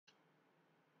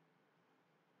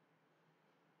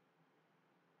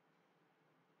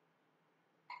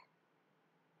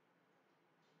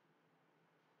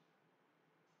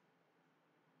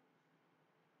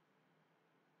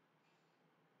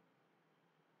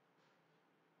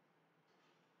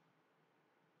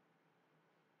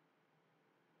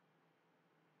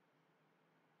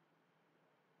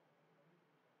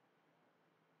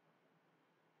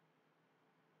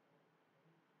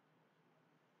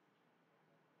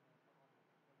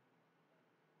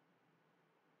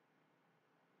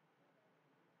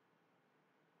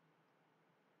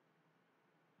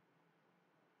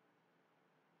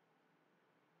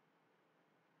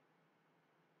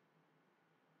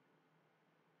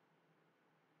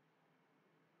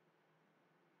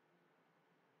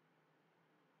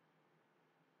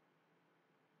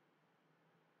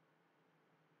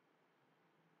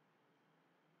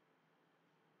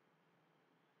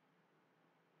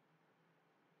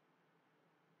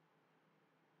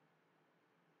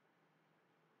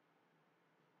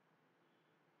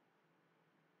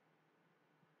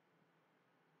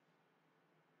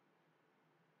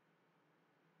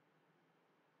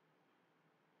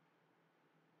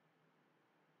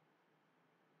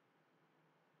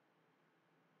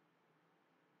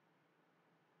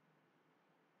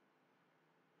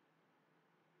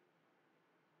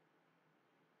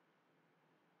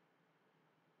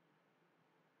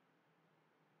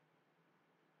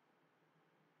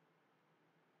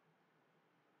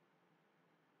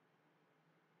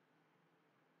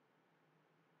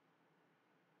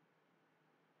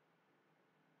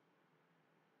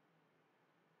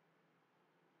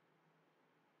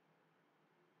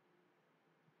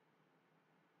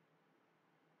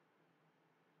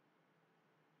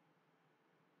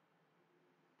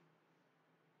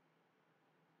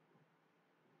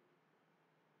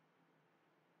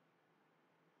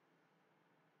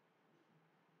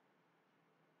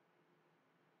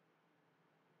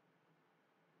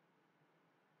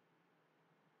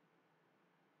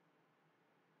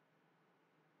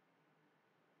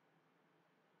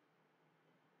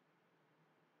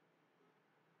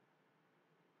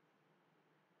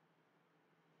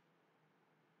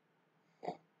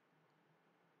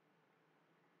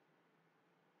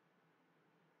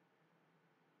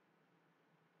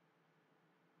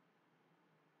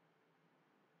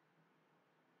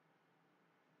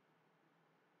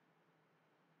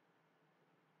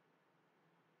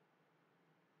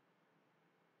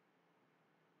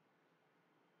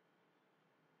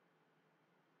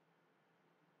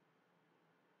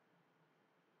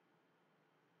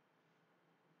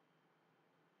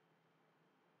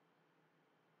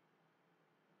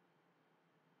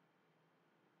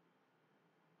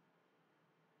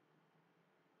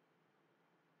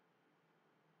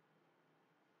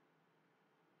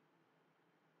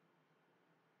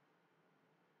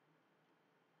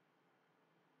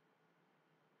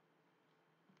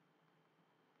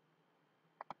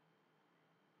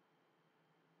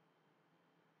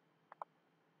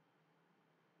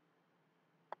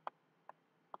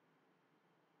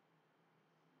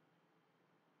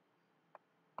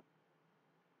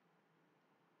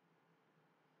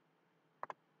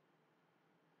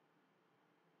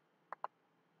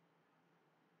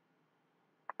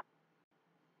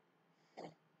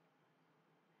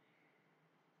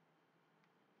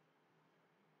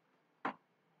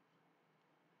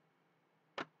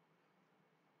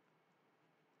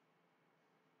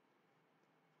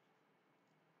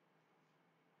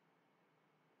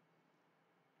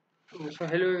So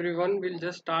hello everyone, we'll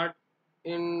just start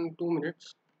in 2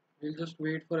 minutes. We'll just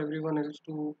wait for everyone else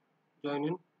to join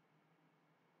in.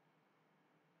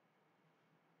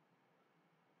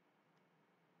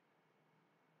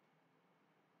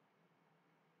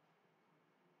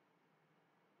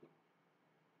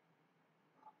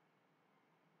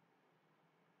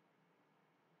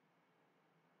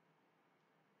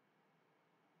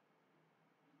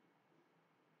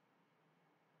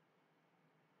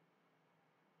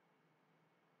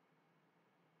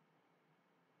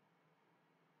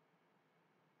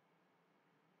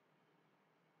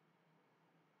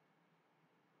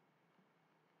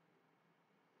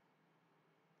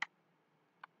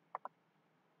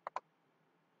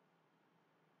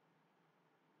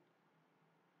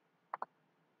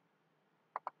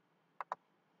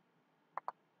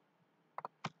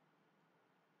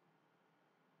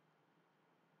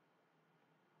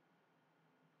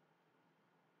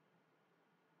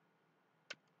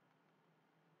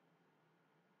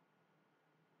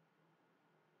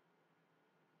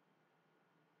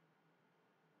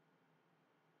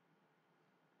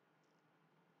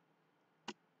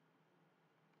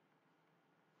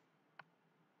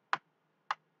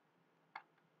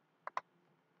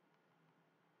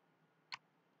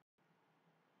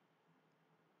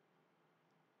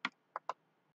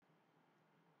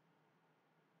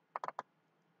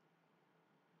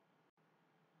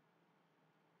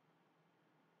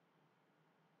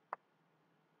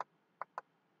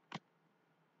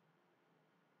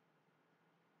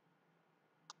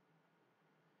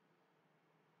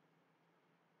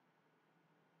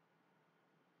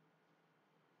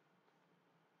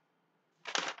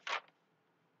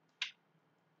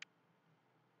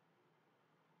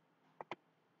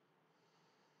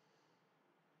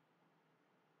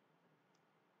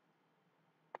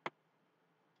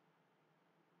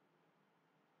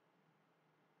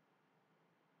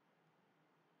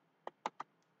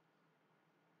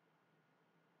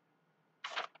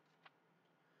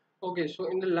 Okay, so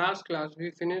in the last class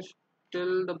we finished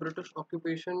till the British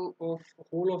occupation of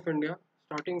whole of India,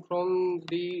 starting from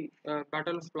the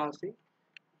Battle of Plassey.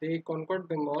 They conquered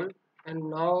Bengal and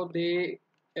now they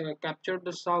captured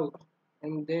the south,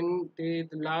 and then the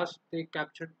last they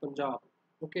captured Punjab.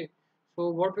 Okay, so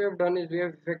what we have done is we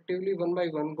have effectively one by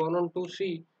one gone on to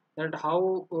see that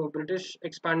how British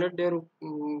expanded their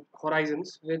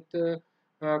horizons with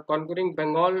conquering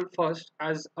Bengal first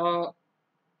as a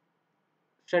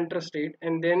center state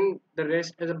and then the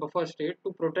rest as a buffer state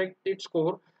to protect its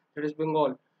core, that is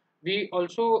Bengal. We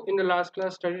also in the last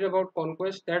class studied about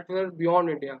conquests that were beyond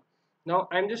India. Now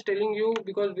I'm just telling you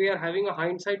because we are having a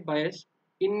hindsight bias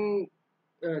in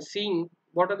seeing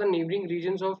what are the neighboring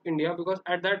regions of India, because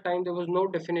at that time there was no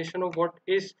definition of what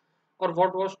is or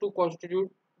what was to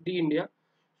constitute the India.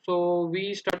 So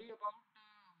we study about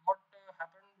what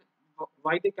happened,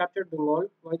 why they captured Bengal,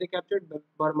 why they captured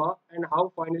Burma, and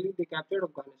how finally they captured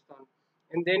Afghanistan.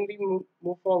 And then we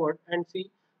move forward and see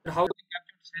that how they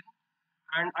captured Sindh.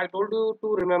 And I told you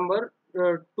to remember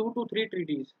 2 to 3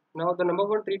 treaties. Now the number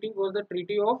one treaty was the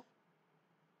Treaty of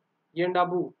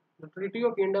Yendabu. The Treaty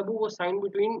of Yendabu was signed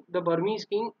between the Burmese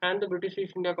king and the British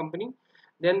East India Company.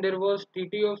 Then there was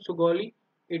Treaty of Sugoli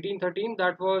 1813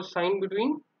 that was signed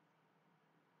between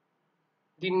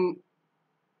the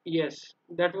yes,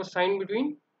 that was signed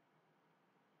between,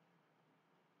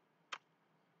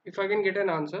 if I can get an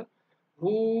answer,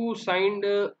 who signed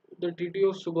the Treaty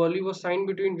of Sugoli was signed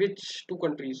between which two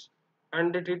countries?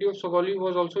 And the Treaty of Sugoli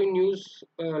was also in news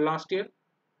last year.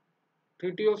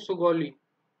 Treaty of Sugoli.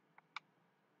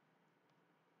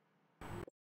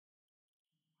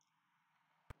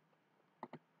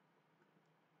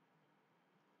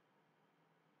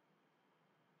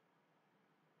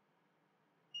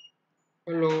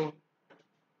 Hello.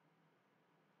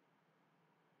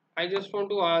 I just want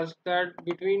to ask that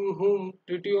between whom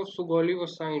Treaty of Sugoli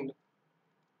was signed?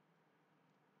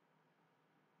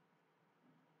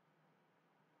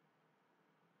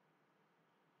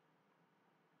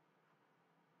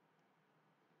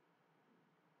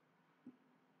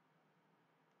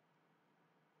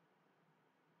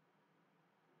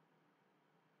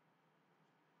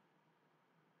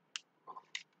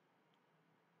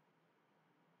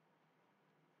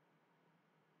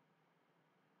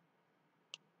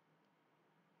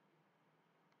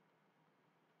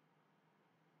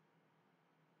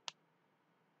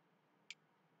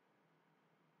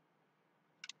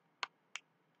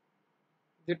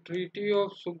 The Treaty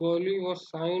of Sugoli was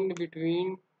signed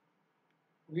between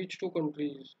which two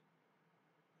countries?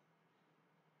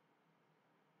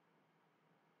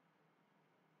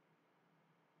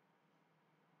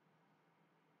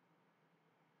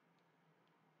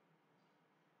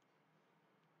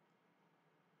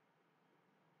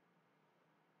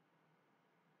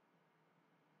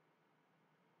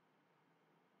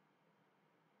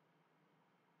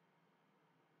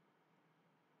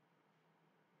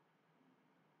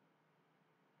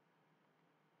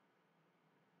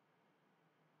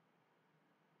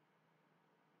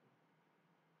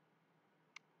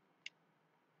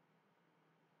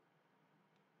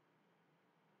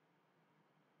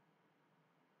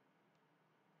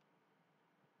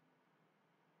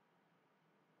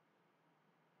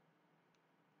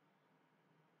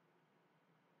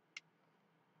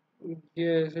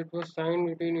 Yes, it was signed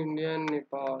between India and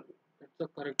Nepal. That's the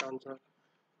correct answer.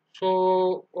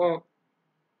 So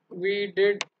we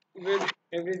did with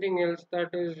everything else that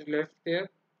is left there.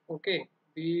 Okay,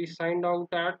 we signed out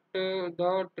at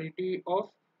the Treaty of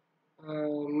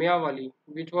Mayawali,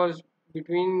 which was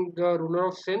between the ruler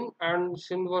of Sindh, and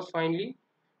Sindh was finally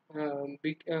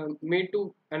made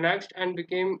to annexed and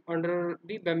became under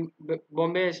the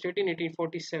Bombay Estate in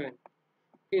 1847.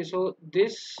 Okay, so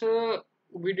this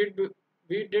we did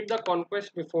the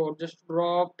conquest before. Just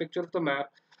draw a picture of the map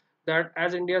that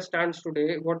as India stands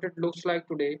today, what it looks like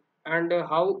today, and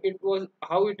how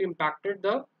it impacted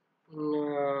the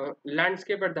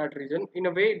landscape at that region. In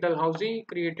a way, Dalhousie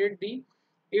created the.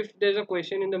 If there's a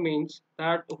question in the mains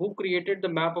that who created the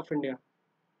map of India,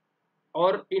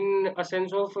 or in a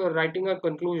sense of writing a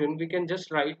conclusion, we can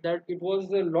just write that it was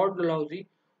the Lord Dalhousie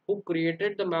who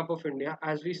created the map of India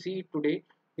as we see it today,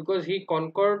 because he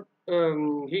conquered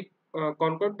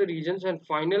the regions, and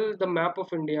final the map of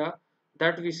India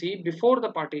that we see before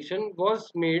the partition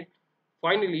was made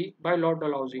finally by Lord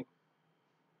Dalhousie.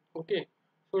 Okay.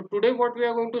 So today what we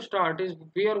are going to start is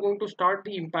we are going to start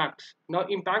the impacts. Now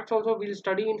impacts also we'll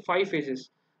study in five phases.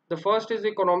 The first is the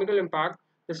economical impact.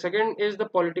 The second is the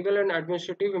political and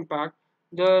administrative impact.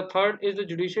 The third is the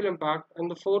judicial impact.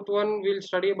 And the fourth one we'll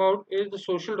study about is the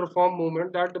social reform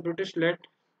movement that the British led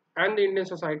and the Indian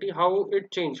society, how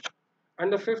it changed.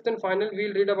 And the fifth and final,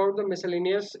 we'll read about the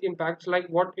miscellaneous impacts, like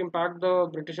what impact the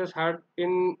Britishers had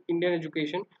in Indian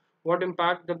education, what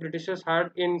impact the Britishers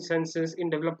had in census, in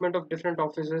development of different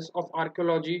offices, of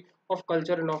archaeology, of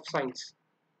culture, and of science.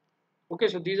 Okay,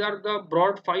 so these are the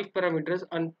broad five parameters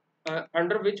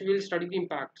under which we'll study the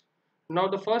impacts. Now,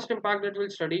 the first impact that we'll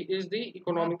study is the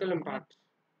economical impact.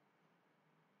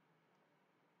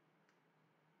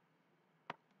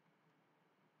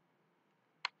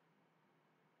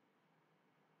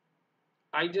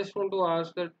 I just want to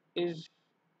ask that is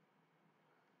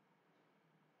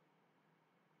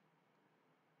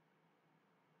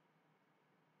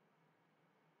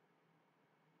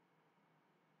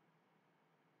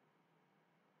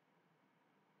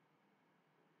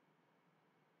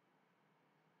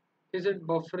it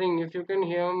buffering? If you can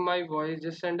hear my voice,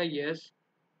 just send a yes.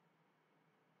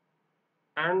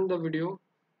 And the video,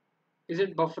 is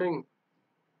it buffering?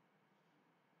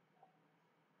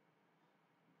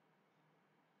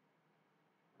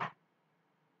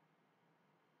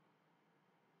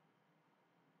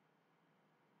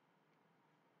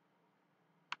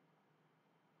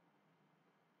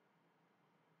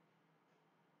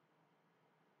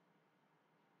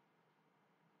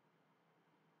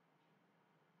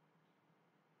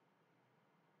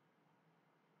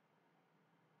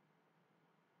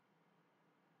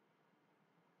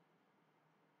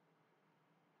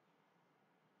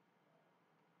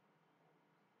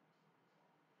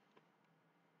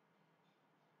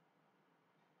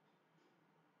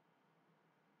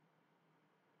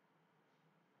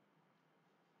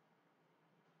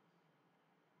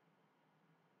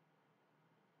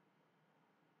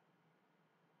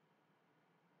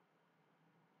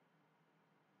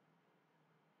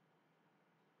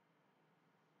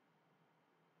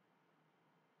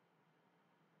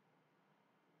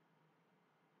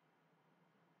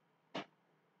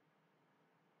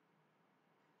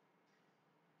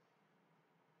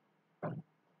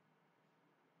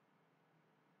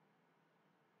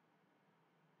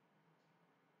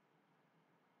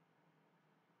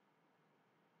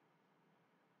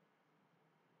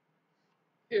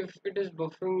 If it is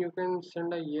buffering, you can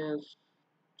send a yes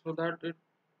so that it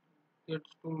gets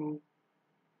to me.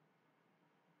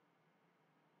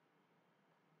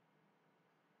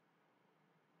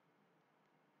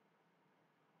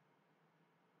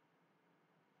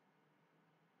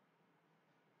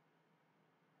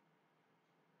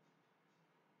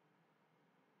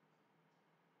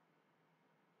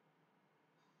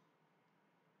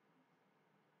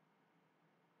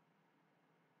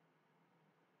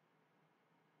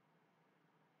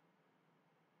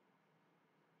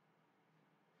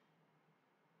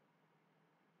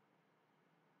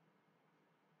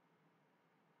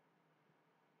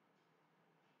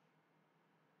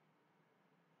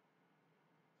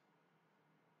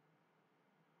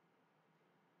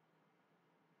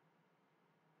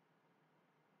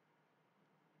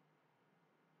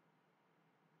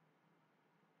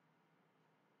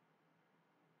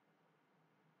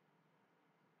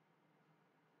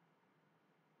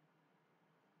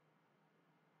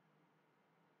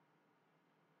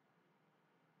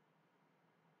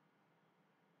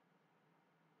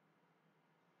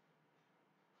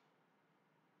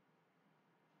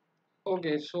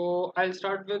 Okay, so I'll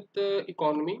start with the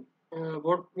economy.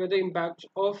 what were the impacts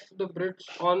of the Brits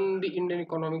on the Indian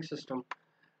economic system?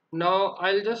 Now,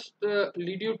 I'll just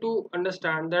lead you to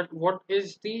understand that what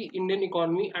is the Indian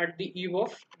economy at the eve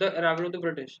of the arrival of the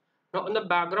British. Now, on the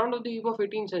background of the eve of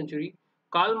 18th century,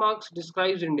 Karl Marx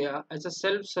describes India as a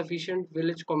self-sufficient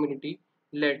village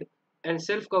community-led and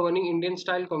self-governing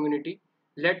Indian-style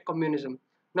community-led communism.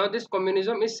 Now, this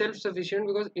communism is self-sufficient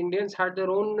because Indians had their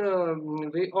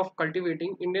own way of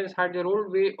cultivating. Indians had their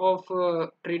own way of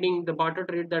trading, the barter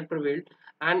trade that prevailed,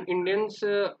 and Indians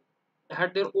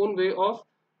had their own way of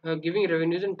giving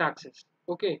revenues and taxes.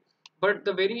 Okay, but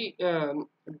the very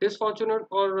disfortunate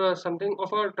or something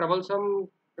of a troublesome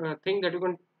thing that you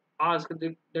can ask,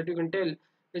 that you can tell,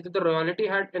 is that the royalty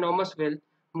had enormous wealth.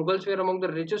 Mughals were among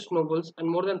the richest nobles, and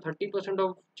more than 30%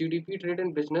 of GDP, trade,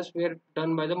 and business were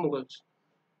done by the Mughals.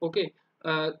 Okay,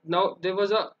 now there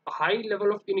was a high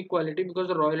level of inequality because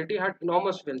the royalty had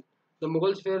enormous wealth. The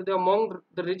Mughals were among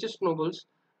the richest nobles,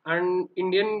 and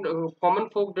Indian common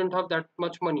folk didn't have that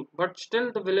much money. But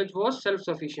still, the village was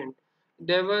self-sufficient.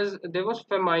 There was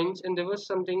famines, and there was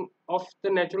something of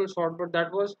the natural sort, but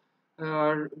that was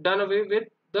done away with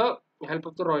the help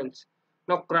of the royals.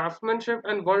 Now, craftsmanship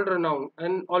and world renown,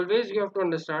 and always you have to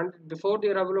understand, before the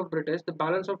arrival of British, the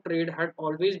balance of trade had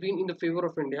always been in the favor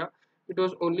of India. It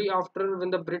was only after when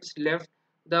the Brits left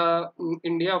the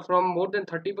India from more than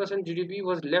 30% GDP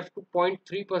was left to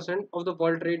 0.3% of the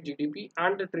world trade GDP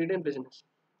and the trade and business.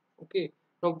 Okay.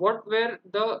 Now, what were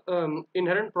the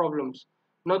inherent problems?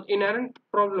 Now, the inherent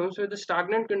problems were the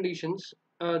stagnant conditions,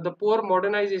 the poor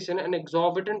modernization, and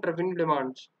exorbitant revenue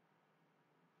demands.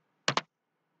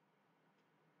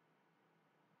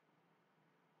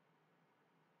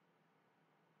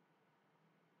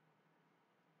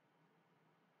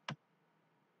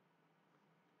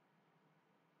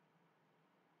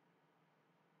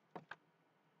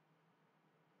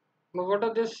 Now, what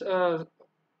are this?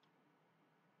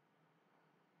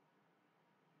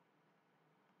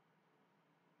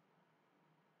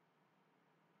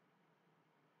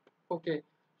 Okay,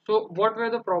 so what were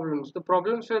the problems? The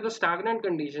problems were the stagnant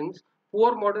conditions,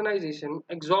 poor modernization,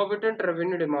 exorbitant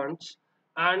revenue demands,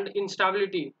 and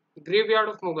instability. Graveyard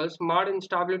of Mughals, marred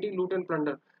instability, loot and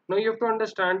plunder. Now you have to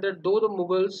understand that though the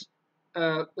Mughals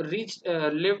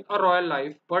lived a royal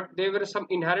life, but there were some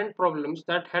inherent problems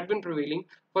that had been prevailing.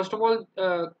 First of all,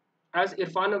 as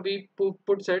Irfan Abi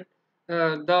puts it,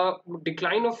 the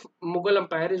decline of Mughal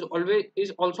Empire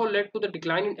is also led to the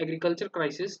decline in agriculture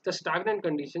crisis, the stagnant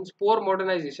conditions, poor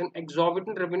modernization,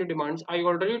 exorbitant revenue demands. I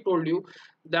already told you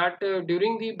that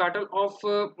during the battle of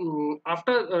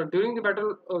after during the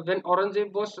battle when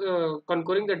Aurangzeb was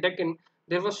conquering the Deccan,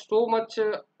 there was so much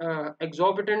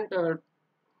exorbitant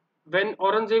when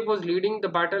Aurangzeb was leading the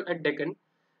battle at Deccan.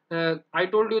 I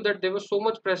told you that there was so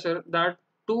much pressure that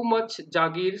too much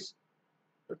Jagirs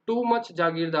too much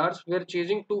Jagirdars were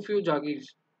chasing too few Jagirs.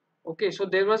 Okay, so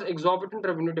there was exorbitant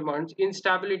revenue demands,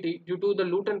 instability due to the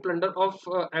loot and plunder of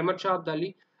Ahmad Shah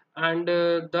Abdali and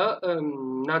the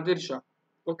Nadir Shah.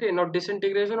 Okay, now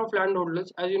disintegration of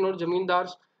landholders, as you know,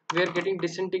 zamindars were getting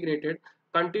disintegrated,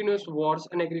 continuous wars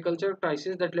and agricultural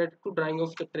crisis that led to drying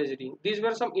of the treasury. These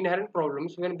were some inherent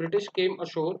problems when British came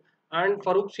ashore and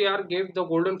Farooq Siar gave the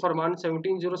Golden Farman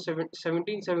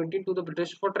 1717 to the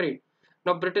British for trade.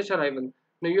 Now, British arrival.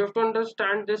 Now you have to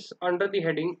understand this under the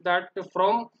heading that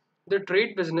from the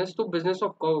trade business to business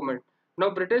of government.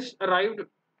 Now British arrived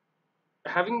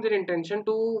having their intention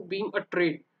to being a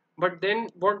trade, but then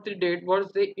what they did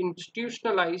was they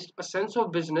institutionalized a sense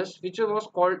of business which was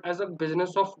called as a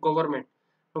business of government.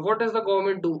 Now what does the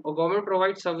government do? A government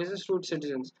provides services to its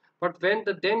citizens, but when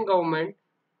the then government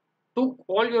took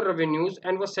all your revenues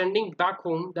and was sending back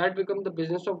home, that become the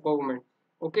business of government.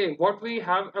 Okay, what we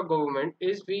have a government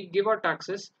is we give our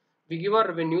taxes, we give our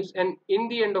revenues, and in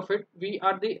the end of it we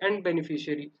are the end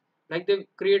beneficiaries. Like they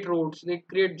create roads, they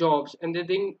create jobs, and they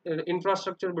think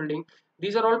infrastructure building.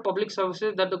 These are all public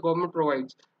services that the government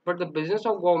provides, but the business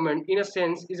of government in a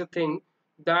sense is a thing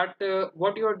that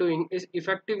what you are doing is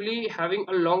effectively having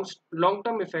a long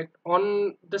term effect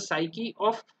on the psyche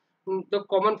of the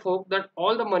common folk, that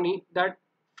all the money that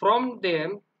from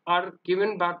them are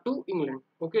given back to England.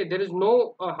 Okay, there is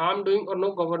no harm doing or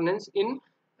no governance in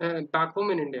back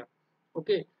home in India.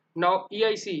 Okay, now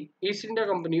EIC, East India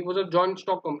Company, was a joint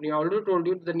stock company. I already told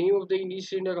you the name of the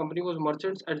East India Company was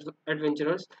Merchants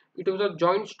Adventurers. It was a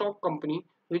joint stock company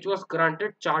which was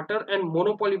granted charter and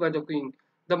monopoly by the Queen.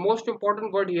 The most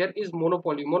important word here is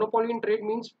monopoly. Monopoly in trade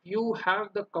means you have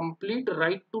the complete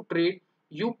right to trade.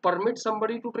 You permit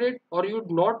somebody to trade or you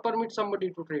not permit somebody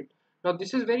to trade. Now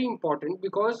this is very important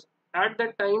because at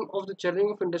that time of the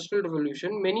churning of industrial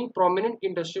revolution, many prominent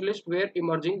industrialists were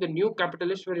emerging, the new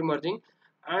capitalists were emerging,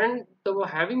 and they were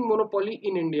having monopoly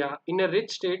in India, in a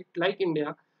rich state like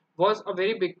India, was a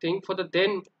very big thing for the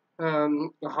then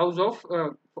house of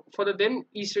for the then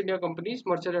East India Company's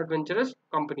Merchant Adventurers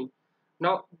Company.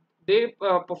 Now they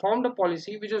performed a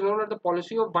policy which is known as the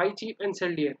policy of buy cheap and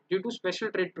sell dear due to special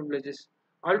trade privileges.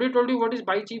 I already told you what is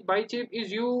buy cheap. Buy cheap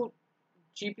is you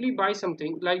cheaply buy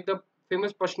something like the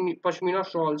famous pashmina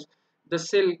shawls, the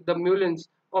silk, the mulins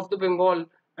of the Bengal,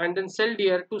 and then sell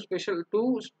dear to special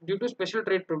to due to special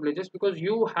trade privileges because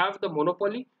you have the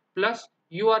monopoly. Plus,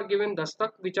 you are given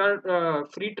dastak, which are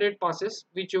free trade passes,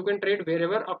 which you can trade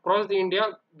wherever across the India,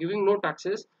 giving no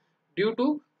taxes, due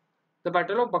to the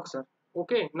Battle of Buxar.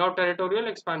 Okay, now territorial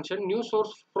expansion, new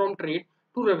source from trade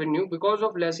to revenue because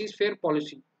of laissez-faire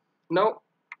policy. Now,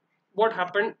 what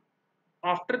happened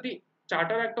after the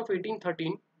Charter Act of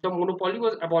 1813? The monopoly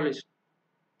was abolished.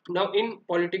 Now, in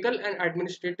political and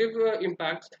administrative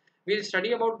impacts, we'll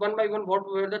study about one by one what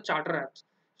were the Charter Acts.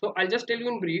 So, I'll just tell you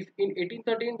in brief. In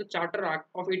 1813, the Charter Act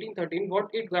of 1813, what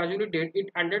it gradually did,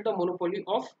 it ended the monopoly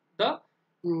of the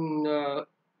mm, uh,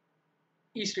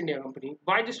 East India Company.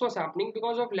 Why this was happening?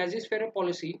 Because of laissez-faire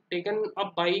policy taken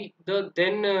up by the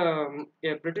then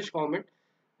British government.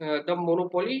 The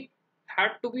monopoly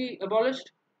had to be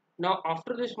abolished. Now,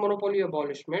 after this monopoly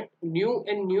abolishment,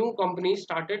 new companies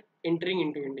started entering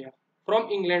into India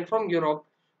from England, from Europe.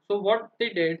 So, what they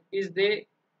did is they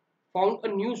found a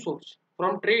new source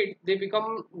from trade. They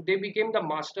became the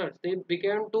masters. They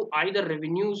began to eye the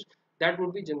revenues that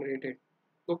would be generated.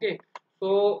 Okay,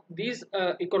 so these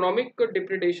economic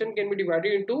depredation can be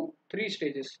divided into three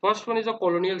stages. First one is a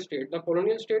colonial state. The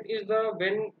colonial state is the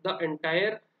when the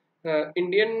entire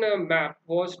Indian map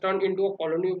was turned into a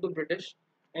colony of the British,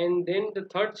 and then the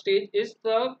third stage is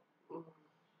the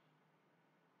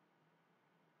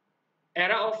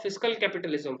era of fiscal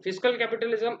capitalism. Fiscal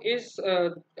capitalism is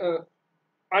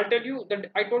I'll tell you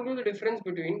that I told you the difference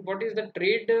between what is the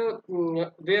trade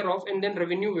ware of and then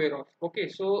revenue ware of. Okay,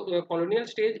 so colonial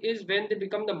stage is when they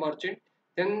become the merchant,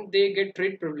 then they get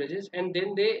trade privileges, and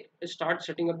then they start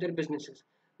setting up their businesses.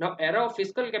 Now, era of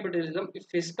fiscal capitalism, if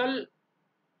fiscal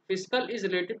is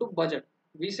related to budget.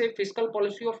 We say fiscal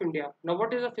policy of India. Now,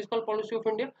 what is a fiscal policy of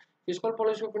India? Fiscal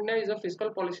policy of India is a fiscal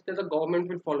policy that the government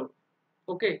will follow.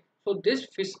 Okay, so this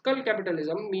fiscal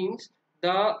capitalism means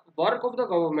the work of the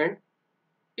government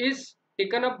is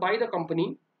taken up by the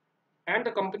company, and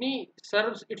the company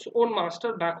serves its own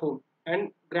master back home, and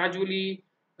gradually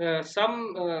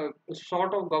some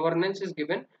sort of governance is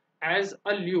given as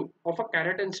a lieu of a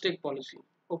carrot and stick policy.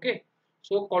 Okay,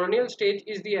 so colonial stage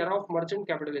is the era of merchant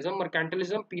capitalism,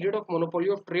 mercantilism, period of monopoly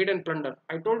of trade and plunder.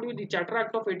 I told you the Charter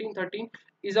Act of 1813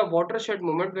 is a watershed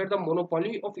moment where the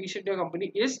monopoly of East India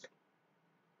Company is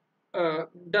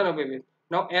done away with.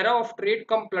 Now, era of trade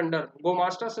come plunder, Go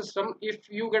Master system. If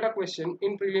you get a question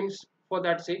in prelims for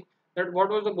that sake, that what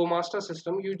was the Go Master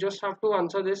system, you just have to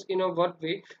answer this in a word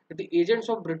way. The agents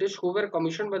of British who were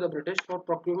commissioned by the British for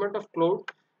procurement of cloth,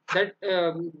 that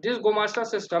this Go Master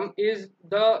system is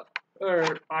the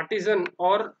artisan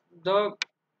or the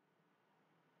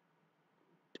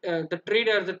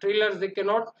traders, the trailers, they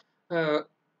cannot uh,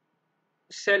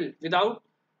 sell without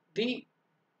the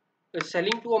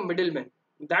selling to a middleman.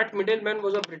 That middleman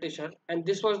was a Britisher, and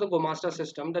this was the Go Master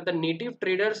system, that the native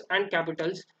traders and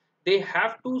capitals, they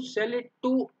have to sell it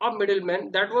to a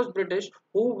middleman that was British,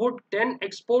 who would then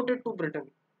export it to Britain.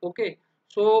 Okay,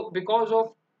 so because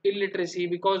of illiteracy,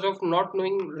 because of not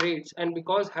knowing rates, and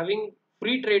because having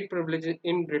free trade privileges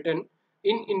in Britain,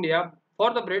 in India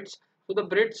for the Brits, so the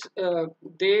Brits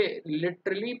they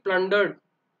literally plundered,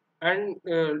 and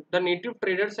the native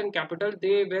traders and capital,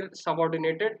 they were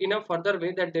subordinated in a further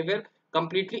way that they were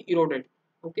completely eroded.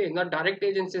 Okay, in the direct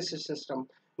agency system.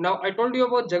 Now, I told you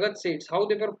about Jagat Seths, how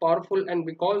they were powerful, and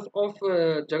because of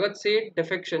Jagat Seth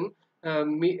defection,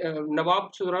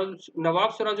 Nawab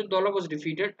Sirajuddaula was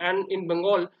defeated, and in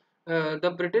Bengal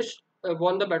the British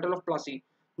won the Battle of Plassey.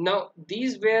 Now,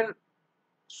 these were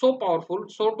so powerful,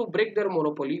 so to break their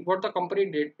monopoly, what the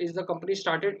company did is the company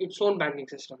started its own banking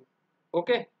system.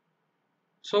 Okay,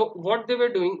 so what they were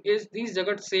doing is these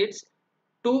Jagat Seths,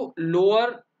 to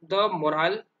lower the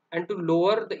morale and to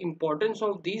lower the importance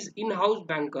of these in-house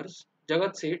bankers,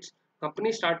 Jagat Seths,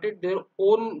 company started their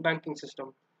own banking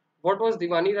system. What was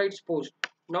Diwani rights post?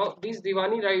 Now these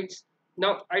Diwani rights,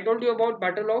 now I told you about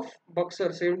Battle of Buxar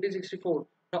 1764.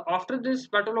 Now after this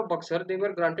Battle of Buxar, they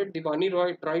were granted Diwani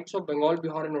rights of Bengal,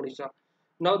 Bihar and Odisha.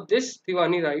 Now this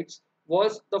Diwani rights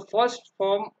was the first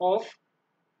form of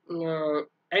uh,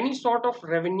 any sort of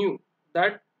revenue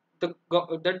that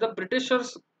the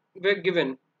Britishers were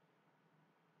given.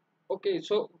 Okay,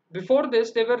 so before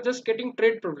this they were just getting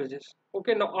trade privileges.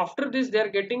 Okay, now after this they are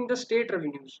getting the state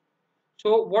revenues.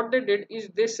 So what they did is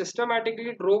they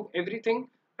systematically drove everything,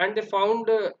 and they found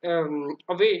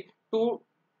a way to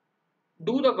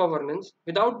do the governance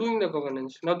without doing the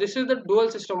governance. Now this is the dual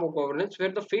system of governance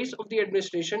where the face of the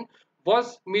administration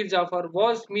was Mir Jafar,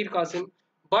 was Mir Qasim,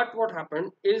 but what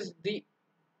happened is the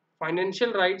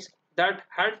financial rights that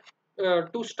had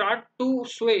to start to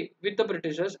sway with the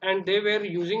Britishers, and they were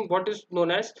using what is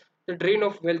known as the drain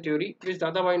of wealth theory, which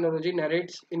Dadabhai Naoroji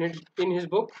narrates in his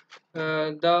book,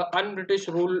 the un-British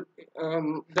rule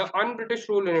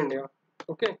in India.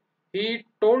 Okay, he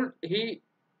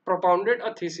propounded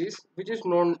a thesis which is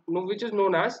known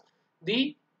as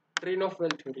the drain of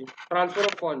wealth theory, transfer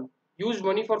of funds, use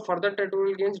money for further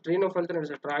territorial gains, drain of wealth, and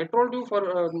etc. I told you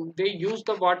for they used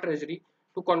the war treasury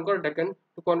to conquer Deccan,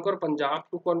 to conquer Punjab,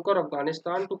 to conquer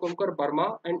Afghanistan, to conquer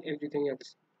Burma, and everything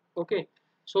else. Okay,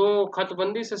 so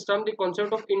Khatbandi system, the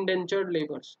concept of indentured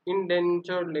laborers.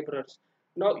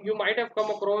 Now you might have come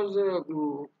across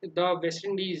the West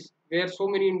Indies where so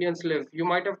many Indians live. You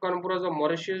might have come across a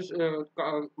Mauritius.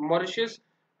 Mauritius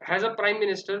has a prime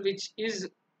minister which is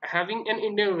having an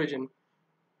Indian origin.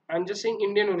 I'm just saying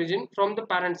Indian origin from the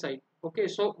parent side. Okay,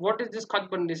 so what is this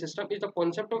Khatbandi system? Is the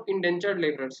concept of indentured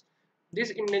laborers.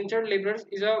 This indentured laborers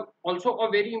is also a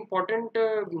very important,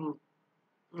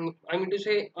 I mean to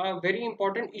say, a very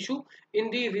important issue in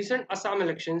the recent Assam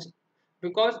elections,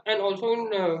 because and also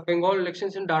in Bengal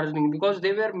elections in Darjeeling, because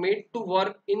they were made to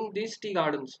work in these tea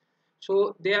gardens.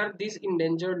 So they are these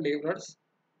indentured laborers.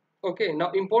 Okay,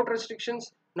 now import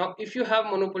restrictions. Now, if you have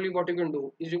monopoly, what you can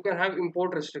do is you can have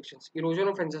import restrictions. Erosion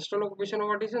of ancestral occupation of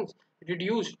artisans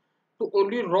reduced to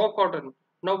only raw cotton.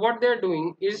 Now, what they are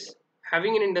doing is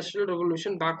having an industrial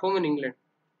revolution back home in England.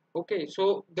 Okay,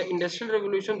 so the industrial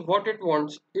revolution, what it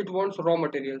wants raw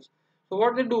materials. So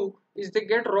what they do is they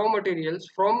get raw materials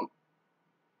from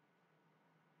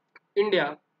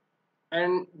India,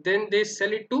 and then they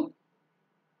sell it to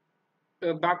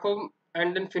back home,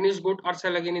 and then finished good are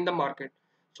sell again in the market.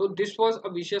 So this was a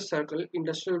vicious circle,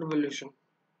 industrial revolution.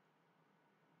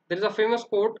 There is a famous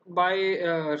quote by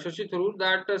Shashi Tharoor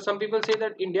that some people say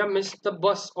that India missed the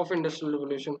bus of industrial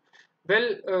revolution.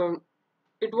 Well,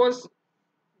 it was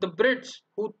the Brits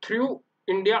who threw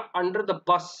India under the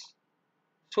bus.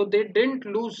 So they didn't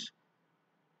lose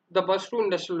the bus to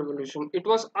industrial revolution. It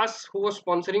was us who was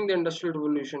sponsoring the industrial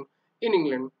revolution in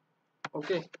England.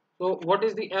 Okay, so what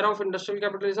is the era of industrial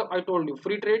capitalism? I told you,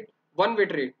 free trade, one way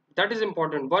trade. That is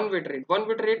important. One way trade. One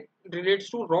way trade relates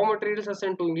to raw materials are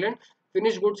sent to England,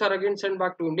 finished goods are again sent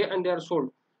back to India, and they are sold.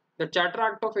 The Charter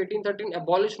Act of 1813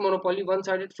 abolished monopoly,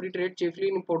 one-sided free trade, chiefly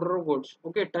in importer of goods.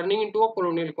 Okay, turning into a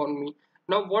colonial economy.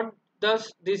 Now, what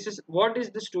is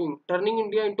this doing? Turning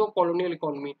India into a colonial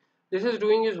economy. This is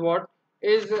doing is what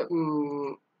is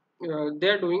they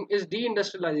are doing is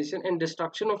deindustrialization and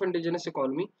destruction of indigenous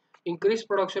economy, increased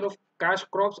production of cash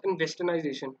crops, and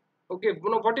westernization. Okay, you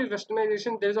know what is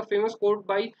westernization? There is a famous quote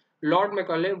by Lord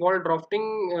Macaulay while drafting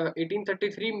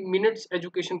 1833 minutes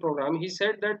education program. He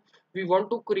said that we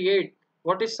want to create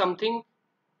what is something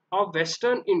a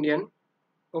Western Indian,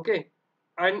 okay,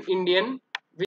 an Indian